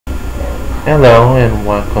Hello and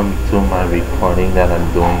welcome to my recording that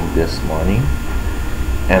I'm doing this morning.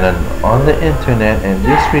 And I'm on the internet, and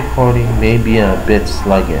this recording may be a bit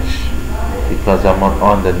sluggish because I'm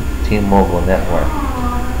on the T-Mobile network,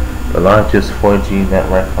 the largest 4G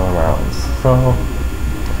network around. So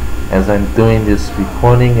as I'm doing this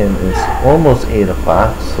recording, and it's almost 8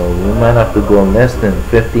 o'clock, so we might have to go less than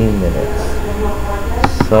 15 minutes.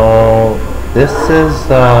 So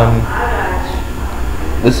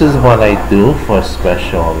this is what I do for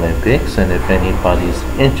Special Olympics, and if anybody's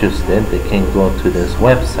interested, they can go to this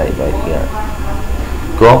website right here,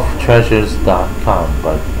 golftreasures.com,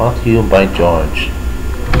 brought to you by George.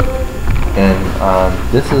 And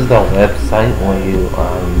this is the website where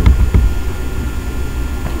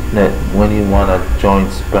when you want to join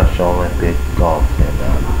Special Olympic golf. And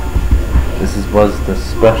was the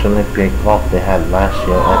Special Olympic golf they had last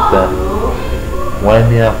year at the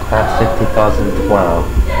Waimea Classic 2012.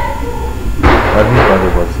 Everybody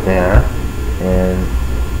was there, and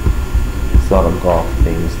saw the golf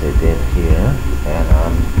things they did here, and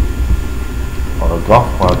all the golf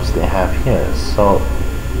clubs they have here. So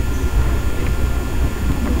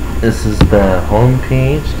this is the home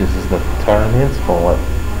page. This is the tournaments, for what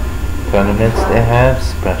tournaments they have.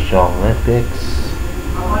 Special Olympics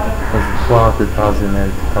 2012, 2000,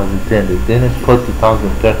 and 2010. They didn't put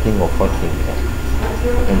 2013 or 14 yet.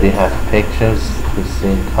 And they have pictures to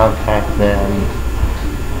see, contact them,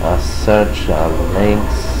 search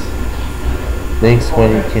links where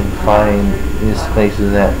you can find these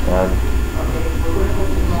places at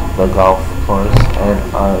the golf course. And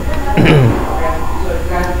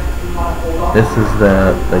this is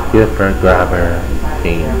the gripper grabber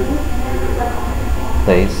game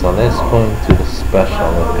place. So let's go into the Special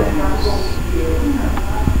Olympics.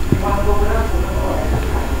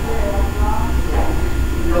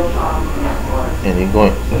 And you go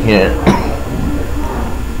here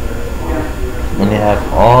and they have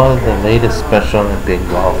all the latest Special Olympic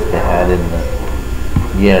golf they had in the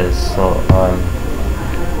years. So let's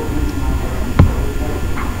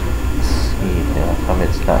see how come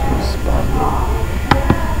it's not responding.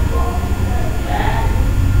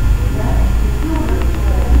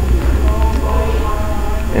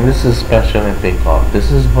 And this is Special Olympic golf.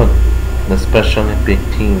 This is what the Special Olympic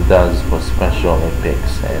team does for Special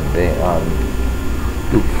Olympics, and they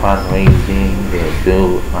do fundraising. They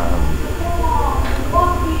do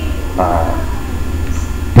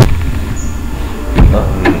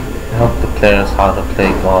help the players how to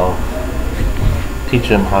play golf, teach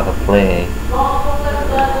them how to play,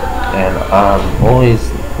 and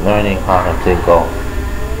always learning how to play golf.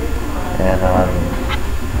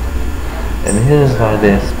 And here's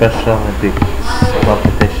the Special Olympics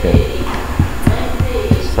competition.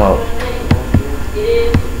 So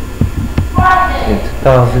in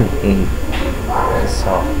 2008,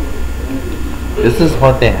 so this is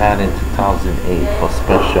what they had in 2008 for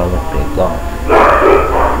Special Olympic golf.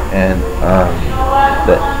 And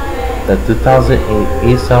the 2008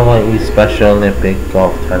 East Hawaii Special Olympic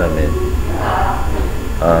Golf Tournament,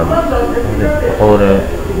 holder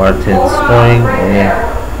Martin scoring a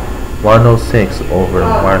 106 over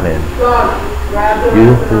Marlin.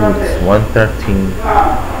 Yu Hoods 113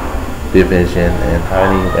 division, and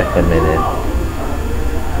highly recommended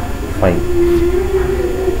fight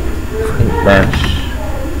match.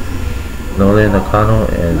 Nolan Nakano,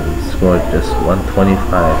 and scored just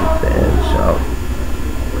 125 at the edge out.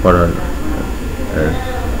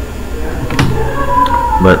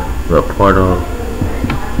 But the Porto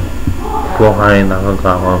Kohai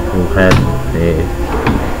Nakagawa, who had a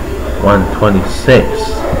 126.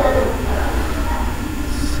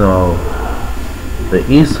 So the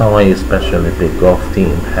East Hawaii Special Olympic golf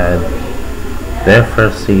team had their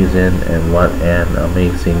first season, and what an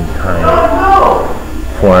amazing time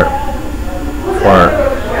for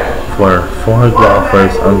four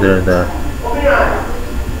golfers under the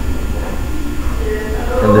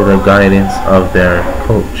guidance of their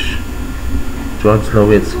coach George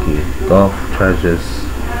Lewitsky, golf treasure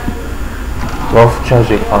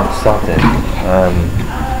consultant.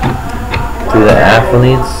 To the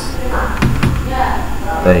athletes,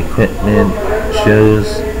 the equipment, shoes,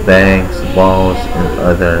 bags, balls, and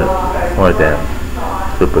other for them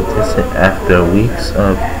to participate. After weeks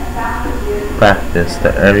of practice,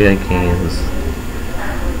 the area games,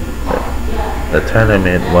 the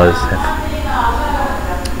tournament was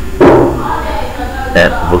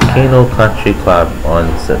at Volcano Country Club on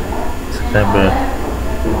September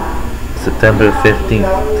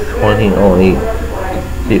 15th, 2008.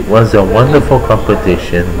 It was a wonderful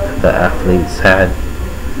competition. The athletes had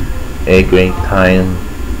a great time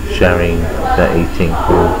sharing the 18th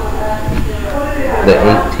hole the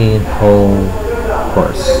 18-hole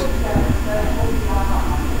course.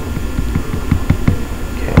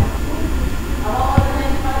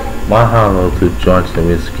 Mahalo to George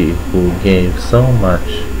Nowitzki, who gave so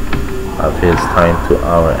much of his time to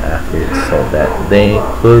our athletes so that they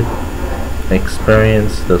could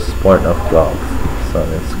experience the sport of golf. So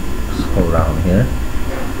let's go around here.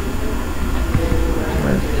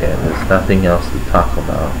 Okay, there's nothing else to talk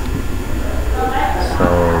about. So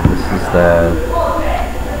this is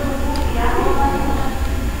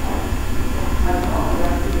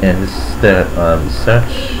the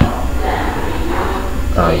search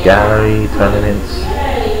gallery, tournaments,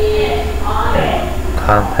 and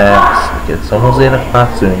contacts. Okay, it's almost 8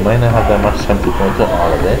 o'clock, so we might not have that much time to go into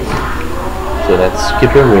all of it. So let's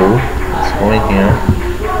skip a row. Let's go in here.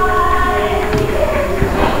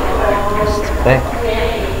 Just click.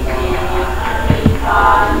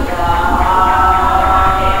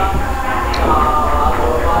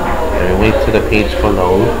 And we wait till the page for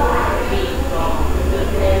load.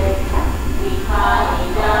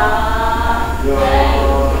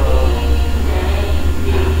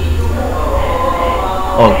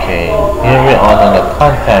 Okay, here we are on the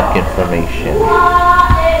contact information.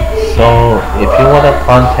 So if you want to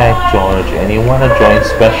contact George and you want to join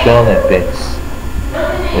Special Olympics,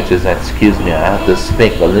 which is, excuse me, I have to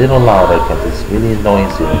speak a little louder because it's really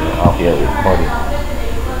noisy when you're out here recording.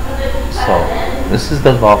 So this is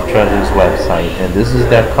the Golf Treasures website and this is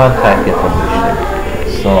their contact information.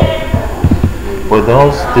 So for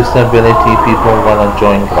those disability people who want to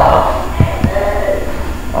join golf,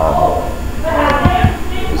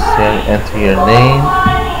 enter your name,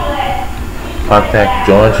 contact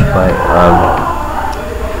George by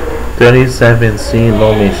 37C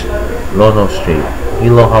Lono Street,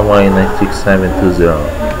 Hilo, Hawaii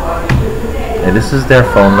 96720. And this is their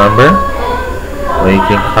phone number where you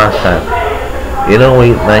can contact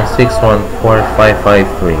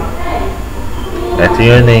 808-961-4553. Enter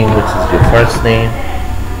your name, which is your first name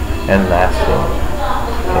and last name.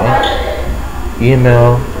 Okay.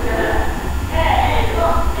 Email,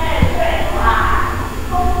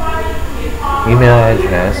 email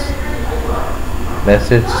address,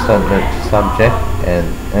 message subject, and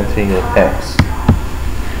enter your text.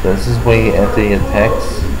 So this is where you enter your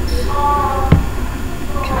text.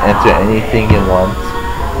 You can enter anything you want,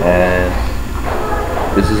 and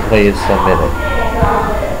this is where you submit it.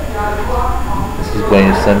 This is where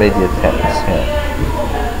you submit your text here.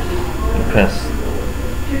 You press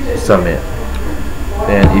submit.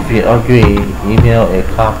 Then if you agree, email a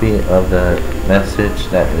copy of the message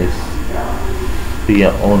that is to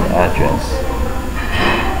your own address.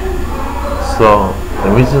 So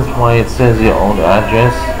the reasons why it says your own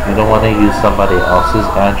address, you don't want to use somebody else's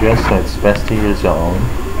address, so it's best to use your own.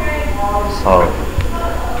 So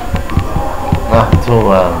not to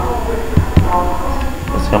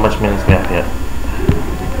let's see how much minutes we have here.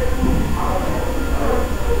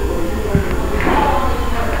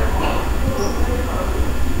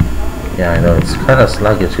 Yeah, I know it's kind of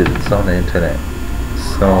sluggish because it's on the internet.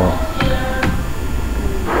 So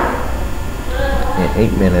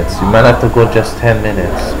 8 minutes. You might have to go just 10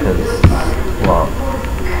 minutes because it's long.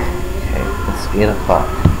 Okay, it's 8 o'clock.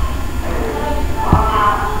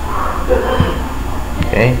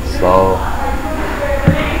 Okay, so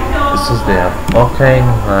this is there. Okay,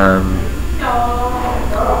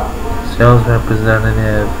 sales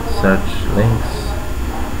representative, search links,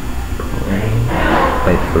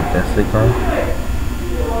 fight for Jessica,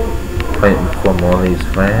 fight for Molly's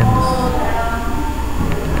friends,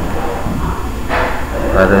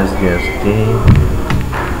 others USD,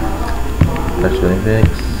 Special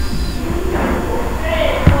Olympics,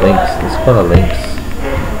 links, let's go to links.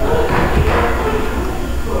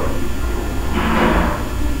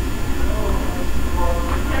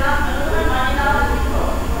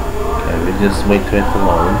 Okay, we just wait for it to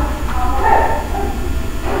load.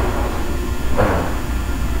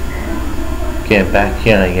 Okay, back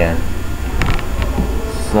here again.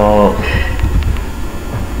 So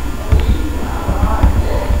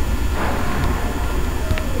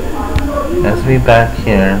as we back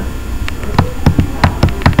here,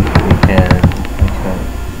 we can, okay.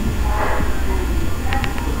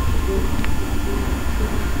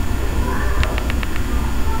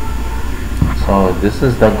 So this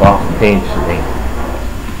is the golf page link.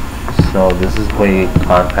 So this is where you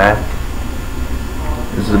contact.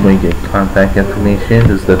 This is where you get contact information.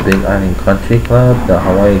 This is the Big Island Country Club, the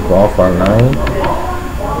Hawaii Golf Online,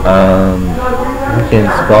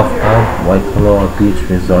 Weekends Golf Club, Waikoloa Beach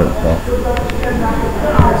Resort Golf.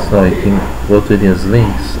 So you can go to these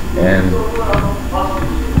links, and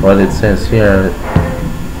what it says here,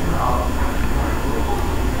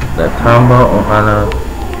 the Tamba Ohana.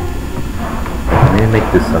 Let me make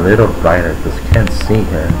this a little brighter because you can't see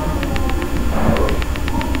here.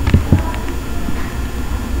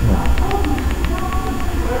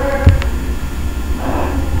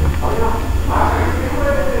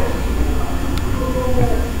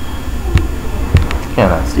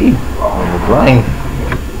 Cannot see. I'm blind.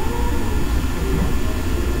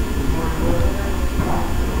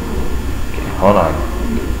 Okay, hold on.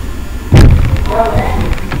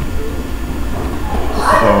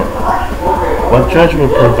 So, what George will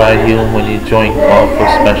provide you when you join golf for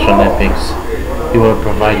Special Olympics? He will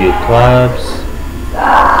provide you clubs,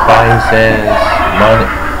 prizes, money,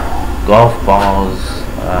 golf balls,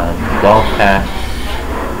 golf hats,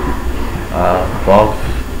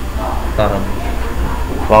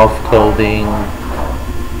 golf clothing,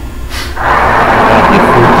 your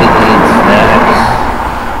food to eat, snacks,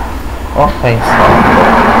 all kinds of stuff.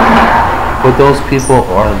 For those people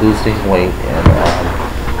who are losing weight and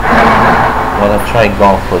want to try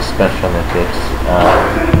golf for Special Olympics,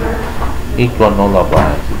 granola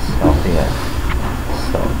bars is something else.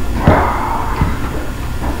 So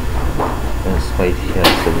let's wait here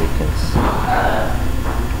so we can see.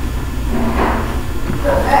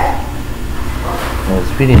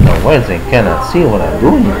 It's reading the words and cannot see what I'm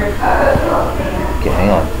doing. Okay, hang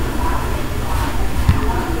on.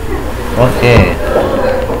 Okay.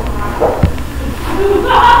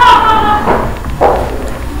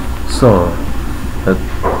 So, the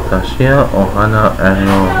Tasha Ohana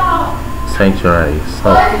Annual Sanctuary. So,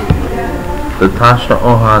 the Tasha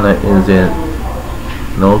Ohana is a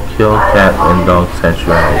no-kill cat and dog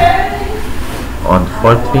sanctuary on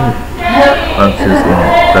 14 ounces in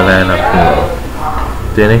the land of Hilo.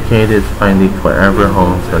 Dedicated finding forever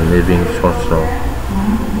homes and living social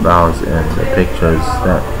vows, and the pictures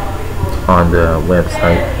that on the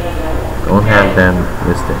website don't have them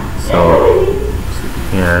listed. So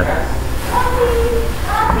here,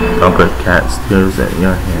 comfort cat steers at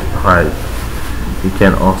your heart. You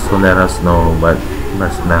can also let us know what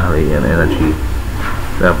personality and energy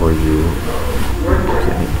level you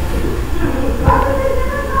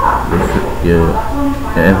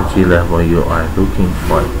energy level you are looking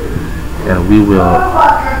for, and we will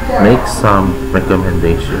make some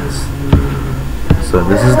recommendations. So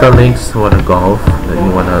this is the links for the golf that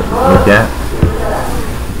you want to look at.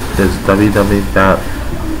 There's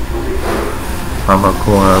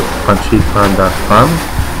www.hamakuapunchicon.com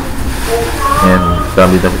and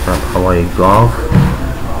www.hawaii.golf,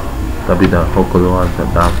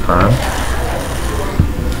 www.hokulua.com,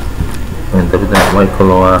 and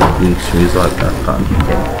www.waikoloabeachresort.com.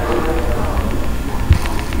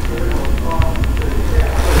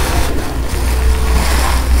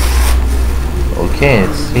 Okay,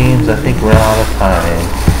 it seems I think we're out of time.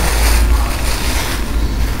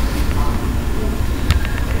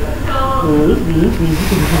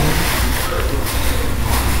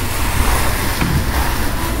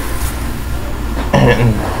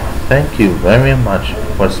 Thank you very much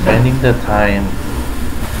for spending the time.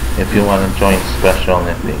 If you want to join Special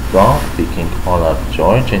Olympic Golf, you can call up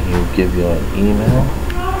George and he'll give you an email,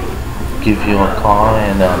 give you a call.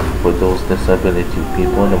 And for those disability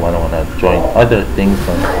people that want to join other things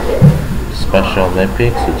on Special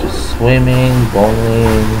Olympics, such as swimming,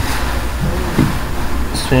 bowling,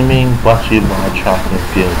 bocce ball, track and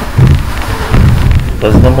field.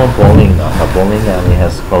 There's no more bowling now. The bowling alley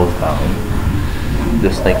has closed down,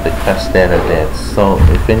 just like the Castella did. So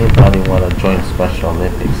if anybody want to join Special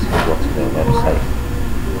Olympics, you go to their website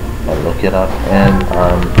and look it up, and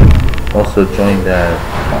also join the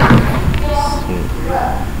let's see,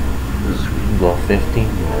 go 15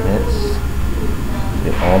 minutes,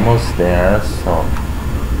 you're almost there. So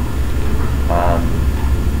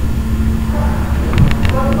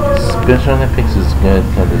Special Olympics is good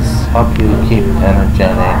because it helps you keep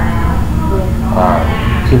energetic,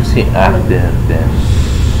 keeps you active and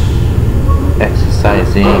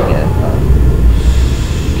exercising, and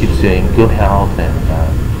keeps you in good health, and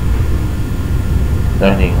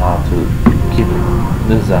learning how to keep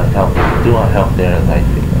this healthy, do a healthier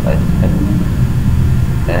life in your lifetime.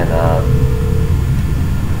 And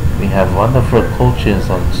we have wonderful coaches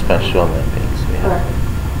on Special Olympics. We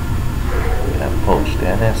have Coach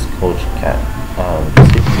Dennis, Coach Kat,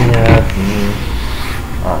 Cynthia, me,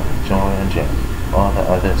 George, and all the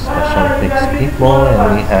other Special Olympics people,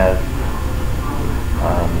 and we have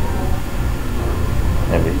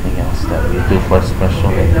everything else that we do for Special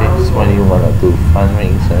Olympics. When you want to do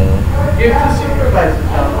fundraising,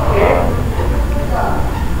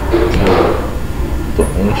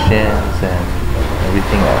 donations, and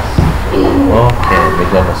everything else. Okay,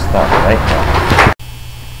 we're gonna stop right now.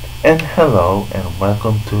 And hello and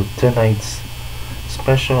welcome to tonight's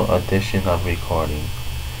special edition of recording.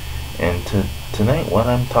 And tonight what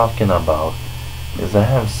I'm talking about is I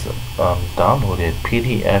have downloaded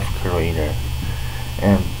PDF Creator,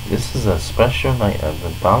 and this is a special night. I've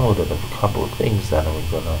downloaded a couple of things that I'm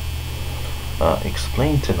gonna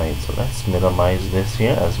explain tonight. So let's minimize this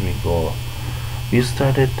here as we go. We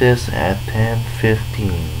started this at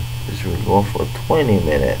 10:15. This will go for 20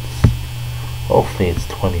 minutes. Hopefully it's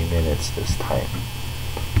 20 minutes this time.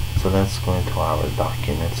 So let's go into our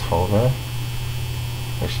documents folder.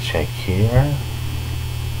 Let's check here.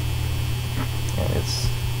 And this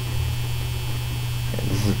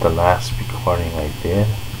is the last recording I did.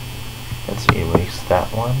 Let's erase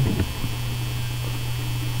that one.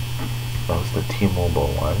 That was the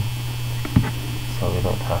T-Mobile one. So we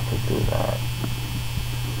don't have to do that.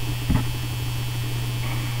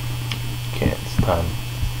 Okay, it's done.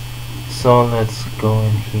 So let's go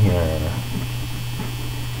in here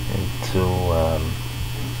into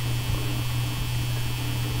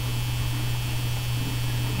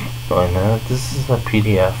this is a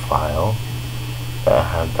PDF file that I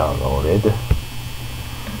have downloaded.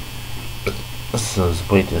 This is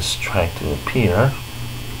wait this trying to appear.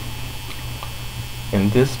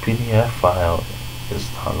 And this PDF file is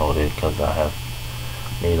downloaded because I have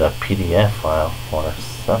made a PDF file for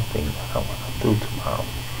something that I want to do tomorrow.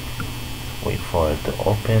 Wait for it to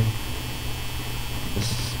open.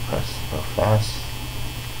 Just press so fast.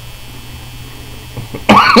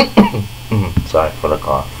 Sorry for the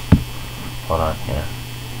cough. Hold on here.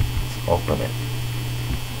 Let's open it.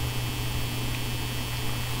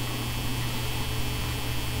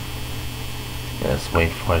 Let's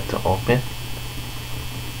wait for it to open.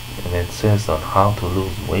 And it says on how to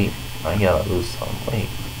lose weight. I gotta lose some weight.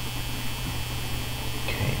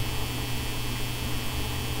 Okay.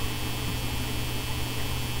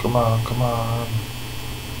 Come on, come on.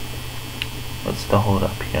 What's the hold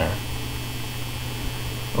up here?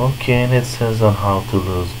 Okay, and it says on how to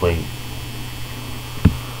lose weight.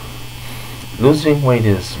 Losing weight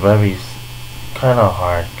is very kind of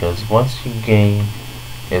hard because once you gain,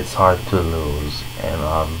 it's hard to lose. And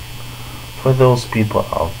for those people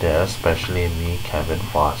out there, especially me, Kevin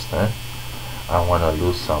Foster, I want to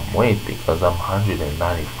lose some weight because I'm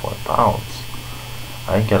 194 pounds.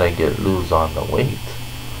 I gotta lose on the weight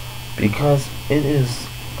because it is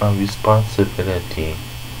a responsibility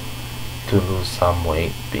to lose some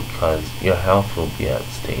weight because your health will be at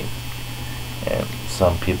stake. And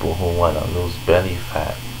some people who want to lose belly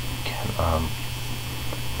fat can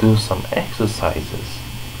do some exercises,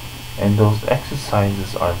 and those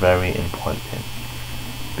exercises are very important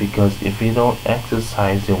because if you don't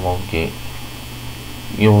exercise, you will get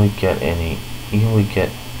even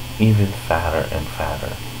fatter and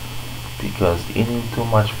fatter because eating too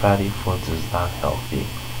much fatty foods is not healthy.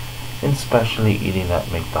 And especially eating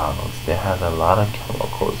at McDonald's, they have a lot of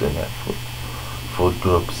chemicals in their food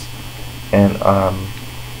groups. And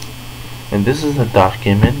this is a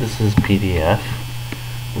document. This is PDF.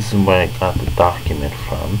 This is where I got the document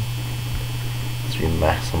from. Let's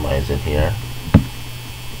maximize it here.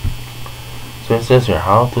 So it says here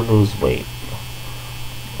how to lose weight.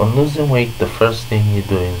 When losing weight, the first thing you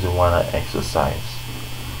do is you want to exercise.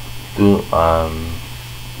 Do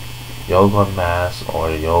yoga mass or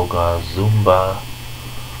yoga, Zumba,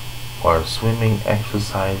 or swimming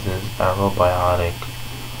exercises, aerobiotic,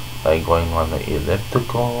 like going on the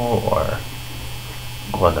elliptical or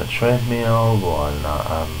go on the treadmill, go on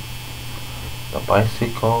the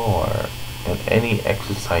bicycle, or in any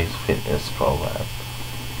exercise fitness program.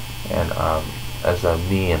 And as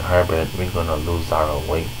me and Herbert, we're gonna lose our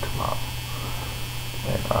weight tomorrow,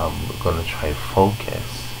 and we're gonna try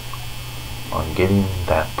focus on getting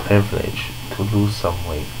that privilege to lose some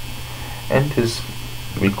weight. And this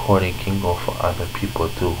recording can go for other people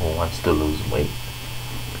too who wants to lose weight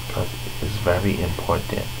because it is very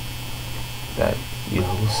important that you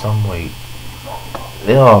lose some weight.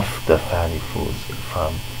 Lay off the fatty foods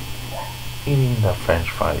from eating the French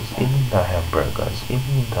fries, eating the hamburgers,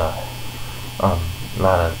 eating the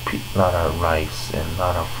lot of rice and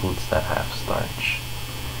lot of foods that have starch.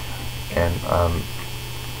 And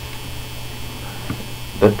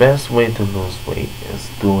the best way to lose weight is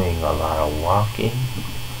doing a lot of walking,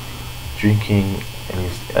 drinking at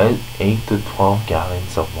least 8 to 12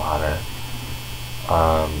 gallons of water,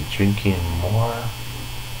 drinking more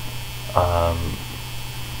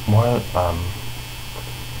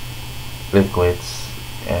liquids,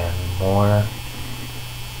 and more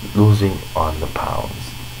losing on the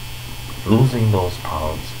pounds. Losing those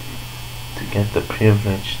pounds to get the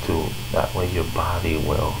privilege to, that way your body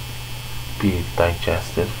will be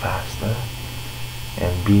digested faster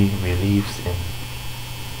and be relieved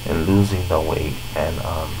in losing the weight, and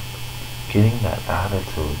getting that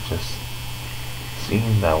attitude, just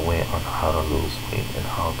seeing that way on how to lose weight and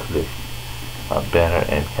how to live a better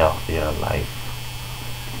and healthier life.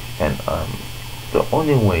 And the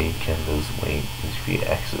only way you can lose weight is if you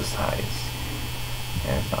exercise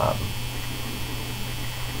and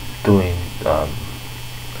doing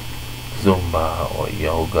Zumba or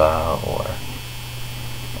yoga, or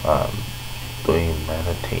doing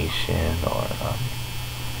meditation, or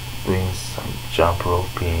doing some jump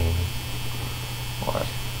roping or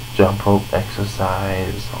jump rope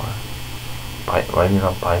exercise, or riding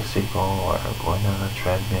a bicycle, or going on a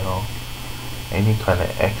treadmill. Any kind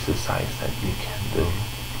of exercise that you can do,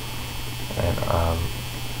 and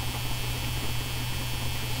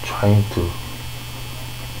trying to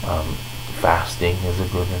fasting is a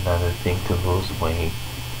good another thing to lose weight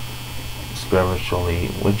spiritually,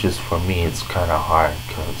 which is, for me, it's kind of hard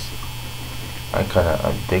because I kind of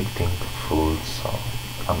addicting to food, so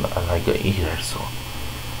I like a eater. So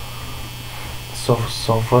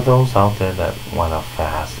for those out there that want to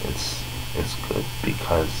fast, it's good,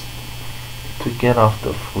 because to get off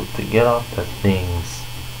the food, to get off the things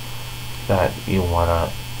that you want to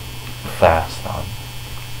fast on.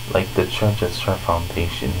 Like the Church at Strength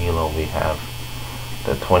Foundation Hilo, we have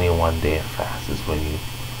the 21-day fast. Is when you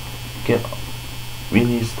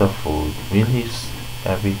release the food, release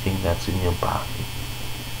everything that's in your body,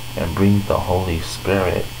 and bring the Holy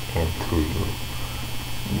Spirit into you,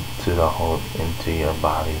 into your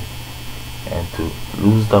body, and to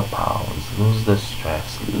lose the pounds, lose the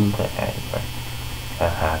stress, lose the anger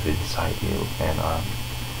that have inside you. And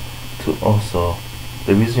to also,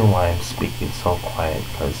 the reason why I'm speaking so quiet,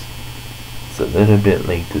 because it's a little bit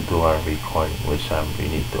late to do our recording, which I'm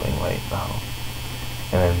really doing right now.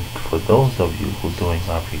 And then for those of you who are doing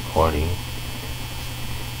our recording,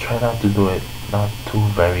 try not to do it not too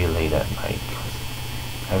very late at night, because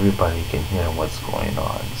everybody can hear what's going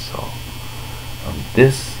on. So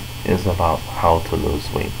this is about how to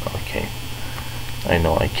lose weight. Okay, I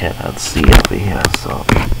know I cannot see over here, so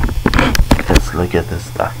let's look at this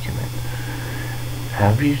document.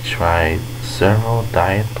 Have you tried several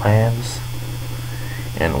diet plans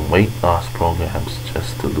and weight loss programs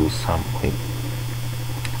just to lose some weight?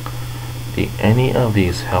 Did any of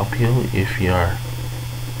these help you? If your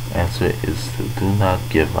answer is to do not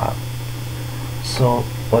give up. So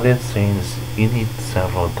what it's saying is you need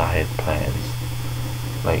several diet plans,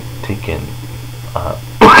 like taking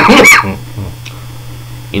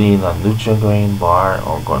eating a Nutri-Grain bar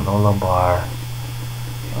or granola bar,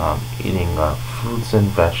 eating fruits and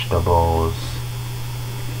vegetables,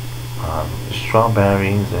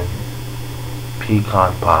 strawberries and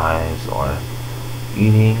pecan pies, or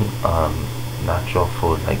eating natural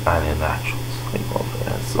food like Island Naturals, like over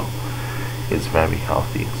there. So it's very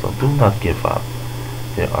healthy. So do not give up.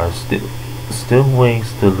 There are still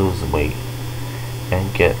ways to lose weight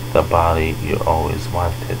and get the body you always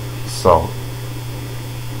wanted. So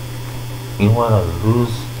you want to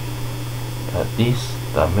lose, at least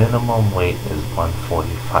the minimum weight is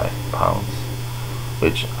 145 pounds,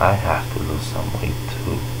 which I have to lose some weight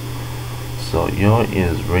too. So there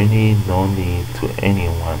is really no need to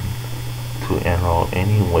anyone to enroll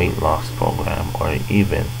any weight loss program or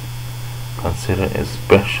even consider a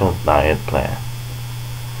special diet plan.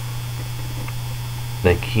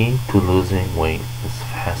 The key to losing weight is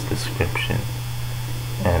fast description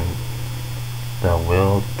and the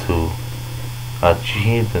will to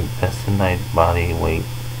achieve the destined body weight.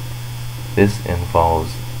 This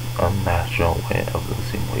involves a natural way of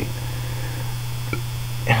losing weight,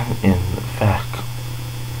 and in fact,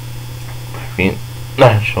 very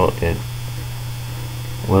natural. It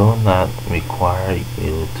will not require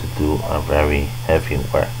you to do a very heavy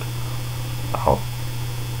workout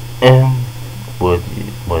and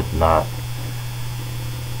would not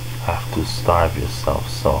have to starve yourself.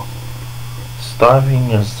 So starving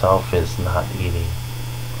yourself is not eating.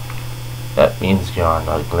 That means you're on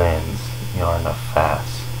a cleanse, you're on a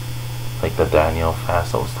fast, like the Daniel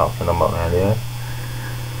fast I was talking about earlier.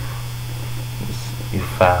 You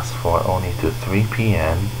fast for only to 3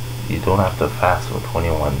 p.m. You don't have to fast for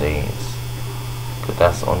 21 days, because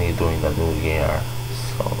that's only during the new year.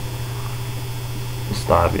 So you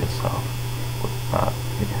starve yourself would not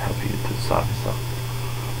have you to starve yourself.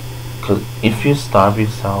 Because if you starve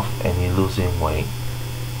yourself and you're losing weight,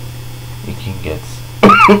 you can get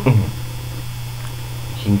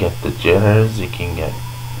the jitters, you can get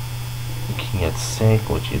sick,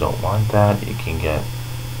 which you don't want that. You can get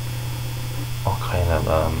all kind of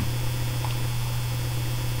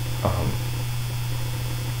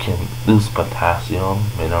lose potassium,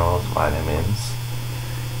 minerals, vitamins,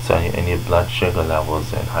 so your blood sugar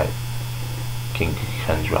levels and height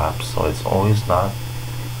can drop. So it's always not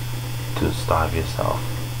to starve yourself.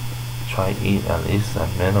 Try to eat at least a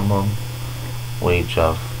minimum wage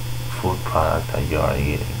of food product that you are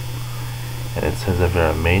eating. And it says if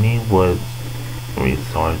many would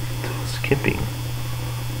resort to skipping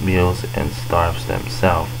meals and starve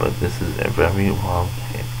themselves, but this is a very wrong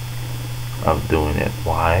way of doing it.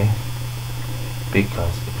 Why?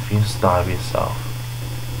 Because if you starve yourself,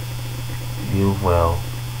 you will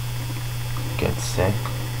get sick.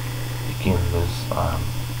 You can lose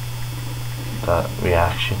the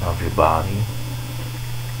reaction of your body.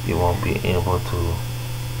 You won't be able to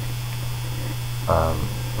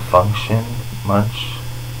function much.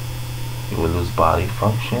 You will lose body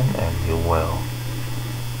function and you will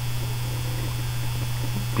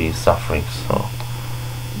be suffering. So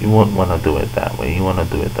you won't want to do it that way. You want to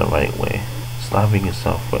do it the right way. Starving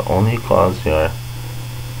yourself will only cause your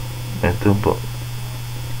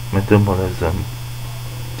metabolism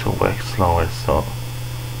to work slower. So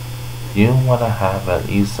you want to have at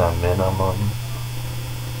least a minimum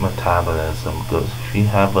metabolism, because if you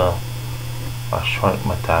have a short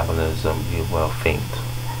metabolism, you will faint.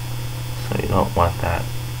 So you don't want that.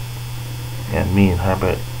 And me and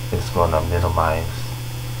Herbert is going to minimize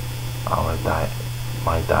our diet,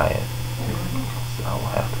 my diet, because I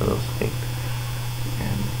will have to lose weight.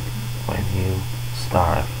 And when you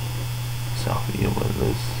starve yourself, you will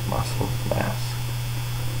lose muscle mass.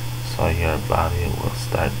 So your body will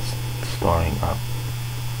start storing up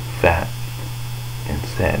fat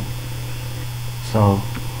instead. So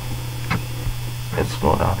let's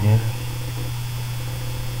go down here.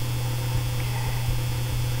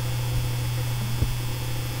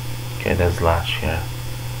 Okay, there's last here.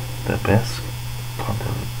 The best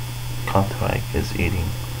counteract is eating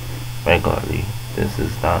regularly. This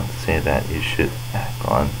is not to say that you should act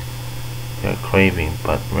on your craving,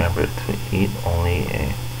 but remember to eat only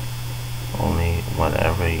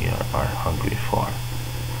whatever you are hungry for.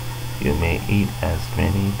 You may eat as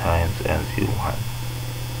many times as you want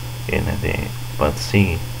in a day, but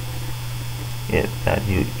see it that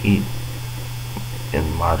you eat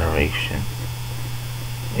in moderation.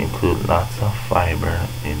 Include lots of fiber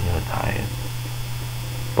in your diet,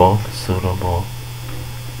 both suitable.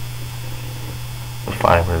 The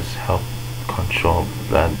fibers help control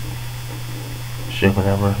blood sugar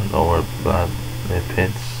level, lower blood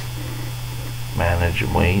lipids, manage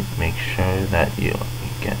weight. Make sure that you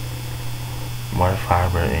get more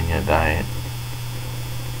fiber in your diet.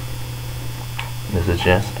 The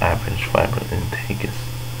suggested average fiber intake is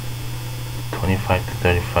 25 to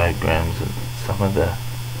 35 grams. And some of the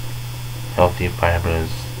healthy fibers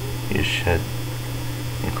you should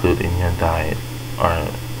include in your diet are,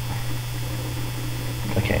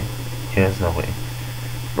 okay, here's the way: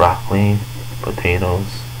 broccoli,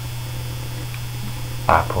 potatoes,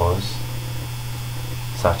 apples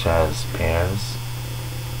such as pears,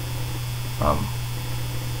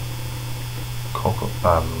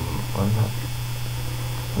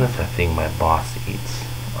 what's that thing my boss eats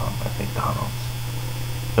at McDonald's?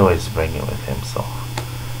 He always bring it with him. So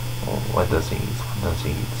what does he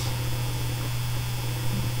eat?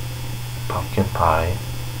 Pumpkin pie,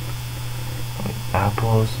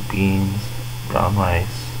 apples, beans, brown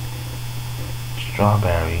rice,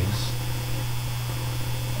 strawberries,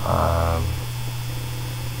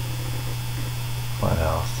 what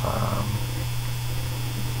else?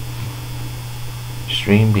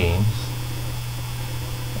 String beans.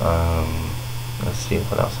 Let's see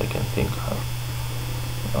what else I can think of.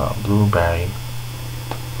 Blueberry,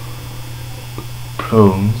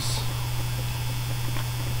 prunes,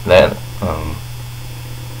 lettuce,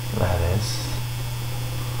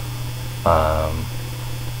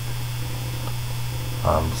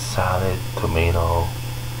 salad, tomato,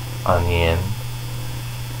 onion,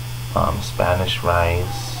 Spanish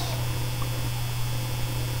rice,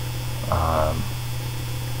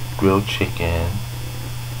 grilled chicken,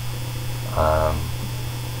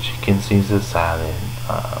 chicken Caesar salad,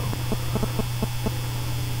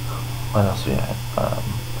 what else we had?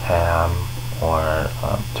 Ham or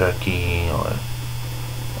turkey or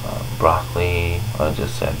broccoli. I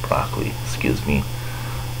just said broccoli, excuse me.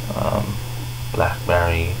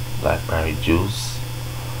 Blackberry juice,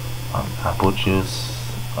 apple juice,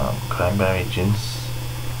 cranberry juice.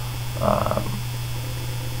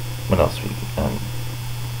 What else we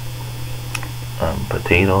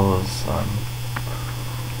potatoes,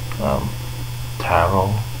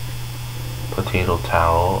 taro, potato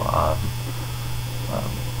taro,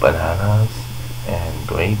 bananas and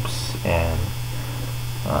grapes and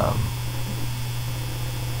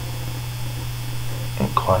and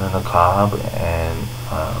corn on the cob, and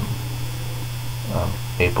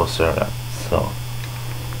maple syrup. So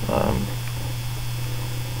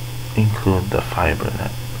include the fiber,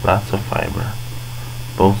 lots of fiber,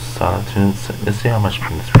 both solitudes. Let's see how much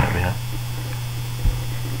peanuts we have here.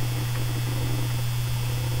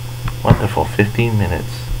 Wonderful, 15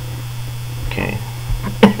 minutes. Okay.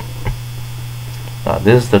 Now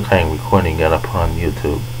this is the kind of recording that I put on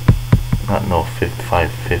YouTube. Not no 50.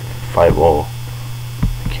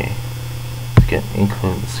 Okay. Let's get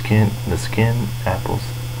include the skin, apples.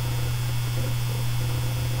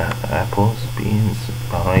 Apples, beans,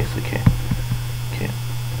 brown rice. Okay. Okay.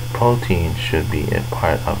 Protein should be a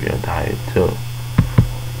part of your diet too.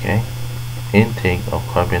 Okay. Intake of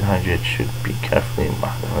carbohydrates should be carefully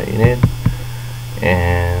moderated,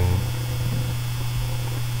 and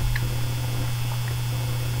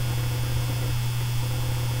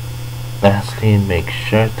lastly, make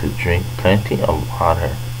sure to drink plenty of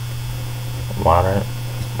water. Water,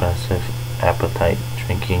 expressive appetite,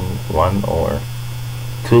 drinking 1 or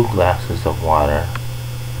 2 glasses of water,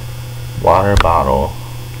 water bottle,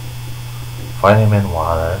 vitamin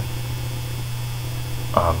water,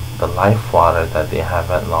 the life water that they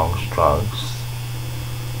have at Long's Drugs,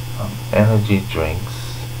 energy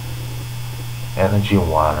drinks, energy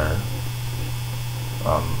water,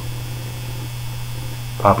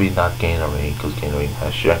 probably not Gatorade because Gatorade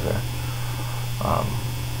has sugar,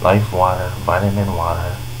 life water, vitamin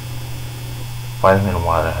water. Vitamin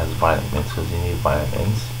water has vitamins because you need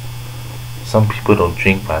vitamins. Some people don't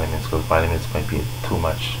drink vitamins because vitamins might be too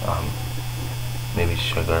much, maybe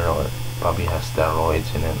sugar, or probably has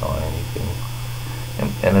steroids in it or anything.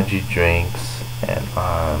 And energy drinks and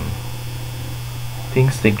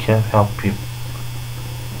things that can help you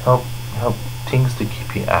help things to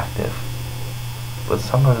keep you active. But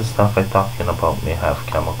some of the stuff I'm talking about may have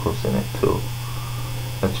chemicals in it too,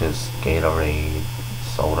 such as Gatorade,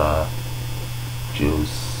 soda,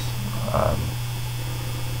 juice,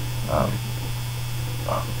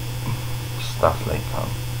 stuff like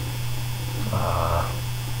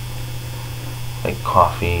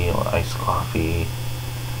coffee or iced coffee,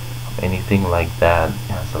 anything like that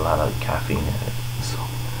has a lot of caffeine in it. So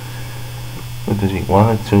we drink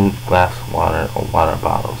 1 or 2 glass of water or water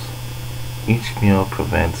bottles. Each meal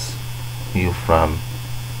prevents you from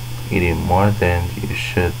eating more than you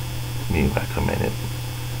should be recommended.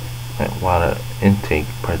 Water intake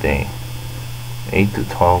per day, 8 to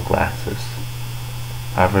 12 glasses.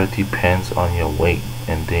 However, it depends on your weight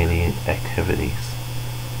and daily activities.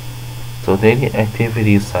 So daily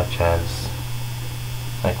activities such as,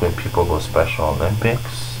 like when people go Special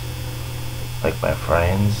Olympics, like my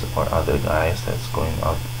friends or other guys that's going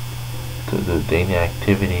out to do daily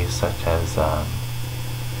activities such as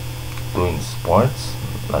doing sports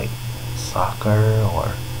like soccer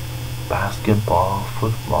or basketball,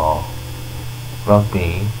 football,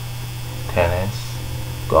 rugby, tennis,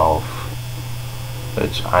 golf,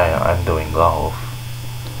 which I'm doing golf.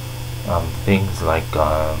 Things like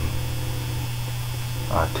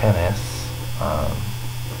tennis,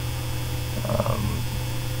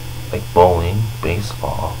 like bowling,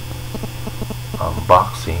 baseball,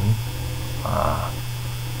 boxing,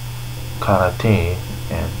 karate,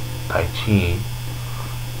 and tai chi,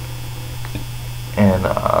 and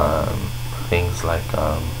things like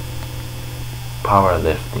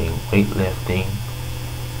powerlifting, weightlifting,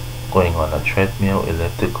 going on a treadmill,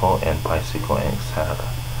 elliptical, and bicycle, etc.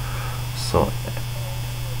 So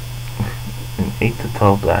in 8 to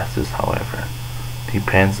 12 glasses, however,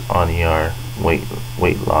 depends on your weight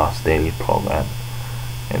loss daily program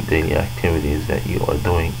and daily activities that you are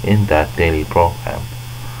doing in that daily program.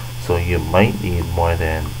 So you might need more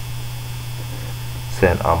than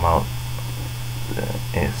set amount,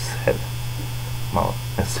 a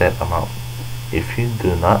set amount. If you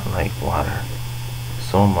do not like water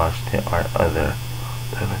so much, there are other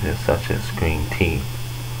alternatives such as green tea.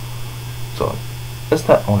 So it's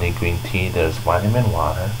not only green tea, there's vitamin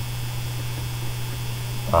water,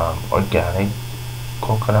 organic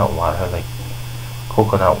coconut water, like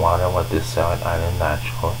coconut water what they sell at Island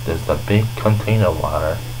Natural. There's the big container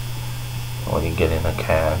water when you get in a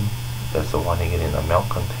can. There's the one you get in a milk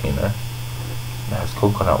container that has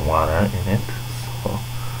coconut water in it. So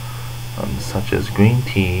such as green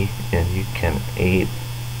tea, and you can add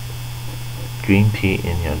green tea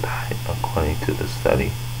in your diet according to the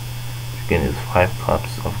study. Again, is 5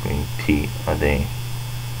 cups of green tea a day.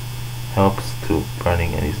 Helps to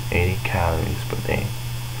burning at least 80 calories per day.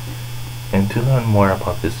 And to learn more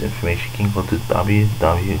about this information, you can go to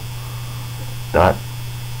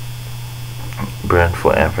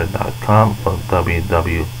www.burnforever.com or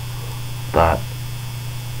www.burnforever.com.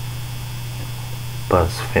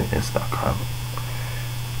 buzzfitness.com.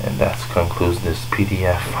 And that concludes this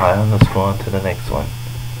PDF file. Let's go on to the next one.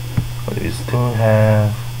 We still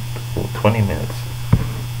have 20 minutes.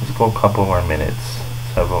 Let's go a couple more minutes,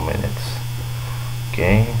 several minutes.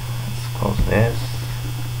 Okay, let's close this.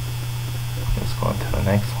 Let's go on to the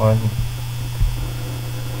next one.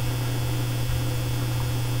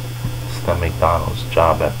 It's the McDonald's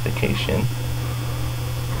job application.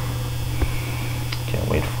 Can't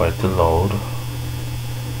wait for it to load.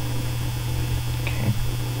 Okay.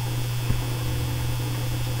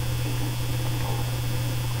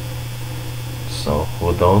 So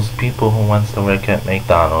for those people who wants to work at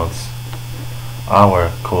McDonald's,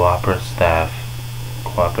 our corporate staff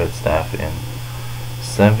in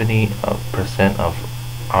 70% of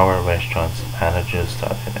our restaurants managers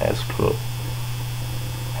starting as crew.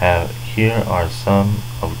 Here are some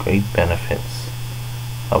of great benefits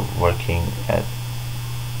of working at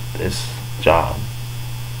this job: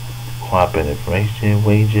 cooperative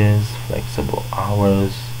wages, flexible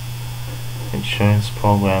hours, insurance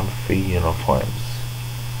program, free uniforms,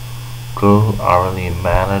 crew hourly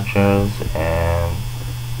managers, and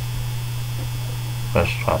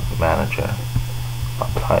restaurant manager.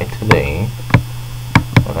 Apply today.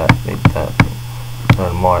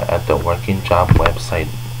 Learn more at the working job website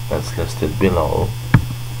that's listed below.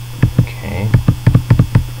 Okay.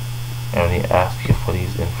 I only ask you for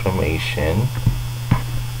these information.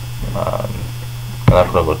 I'm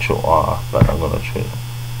not gonna go through all, but I'm gonna go through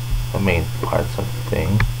the main parts of the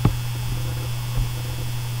thing.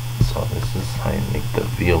 So this is how you make the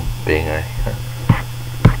view bigger here.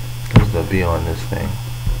 Here's the view on this thing.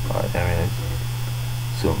 Alright, there it is.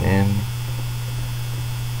 Zoom in.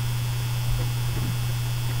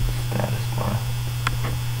 Status bar.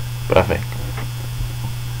 Perfect.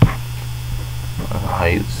 I don't know how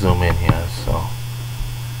you zoom in here, so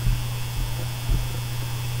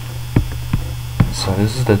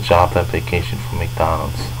this is the job application for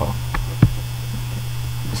McDonald's. So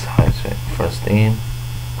this is how it's first name,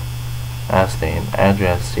 last name,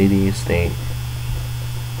 address, city, state,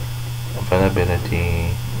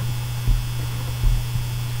 availability,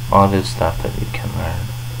 all this stuff that you can learn.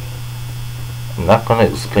 I'm not going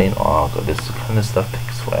to explain all, because this kind of stuff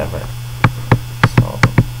takes forever. So,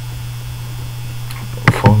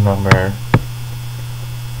 phone number,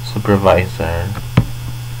 supervisor,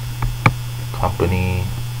 company,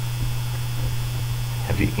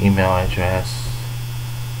 have your email address,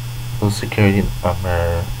 social security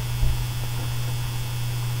number,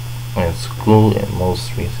 and school and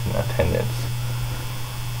most recent attendance.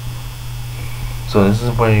 So this is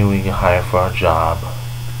where we get hired for our job,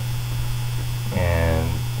 and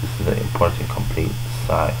this is the important complete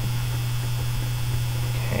side.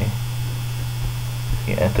 Okay,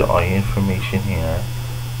 you enter all your information here.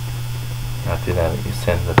 After that, you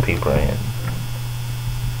send the paper in.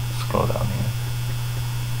 Scroll down here.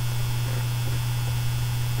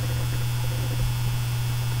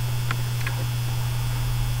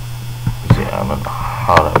 See, I don't know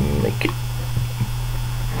how to make it.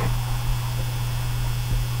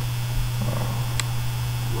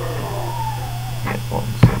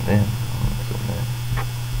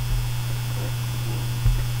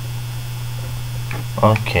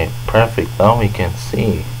 Okay, perfect. Now we can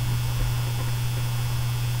see.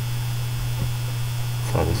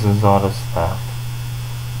 So this is all the stuff.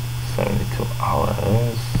 72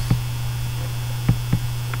 hours.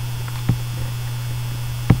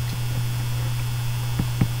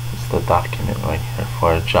 It's the document right here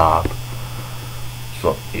for a job.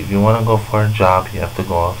 So if you want to go for a job, you have to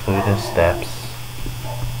go through the steps.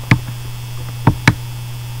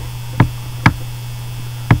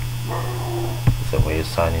 So where you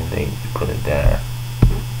sign in date, you put it there.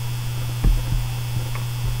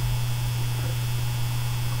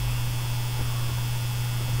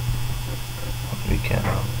 We can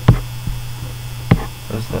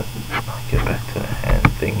where's that? I'll get back to the hand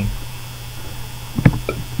thingy.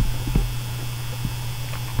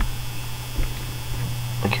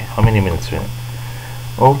 Okay, how many minutes are in?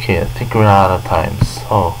 Okay, I think we're out of time.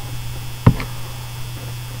 So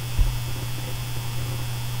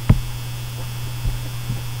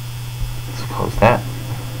let's close that.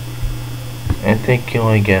 And thank you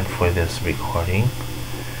again for this recording.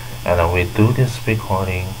 And I will do this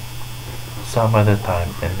recording some other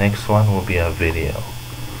time, and next one will be a video.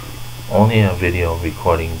 Only a video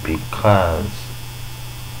recording, because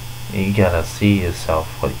you gotta see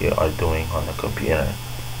yourself what you are doing on the computer.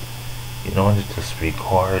 You don't want to just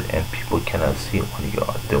record and people cannot see what you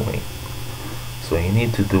are doing. So you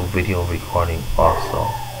need to do video recording also.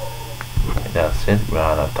 And that's it, we're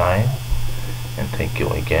out of time. And thank you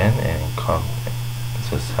again, and come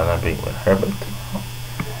to celebrate with Herbert tomorrow.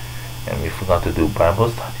 And we forgot to do Bible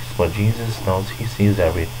studies, but Jesus knows He sees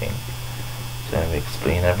everything. So we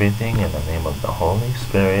explain everything in the name of the Holy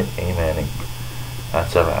Spirit. Amen.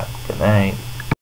 That's a wrap. Good night.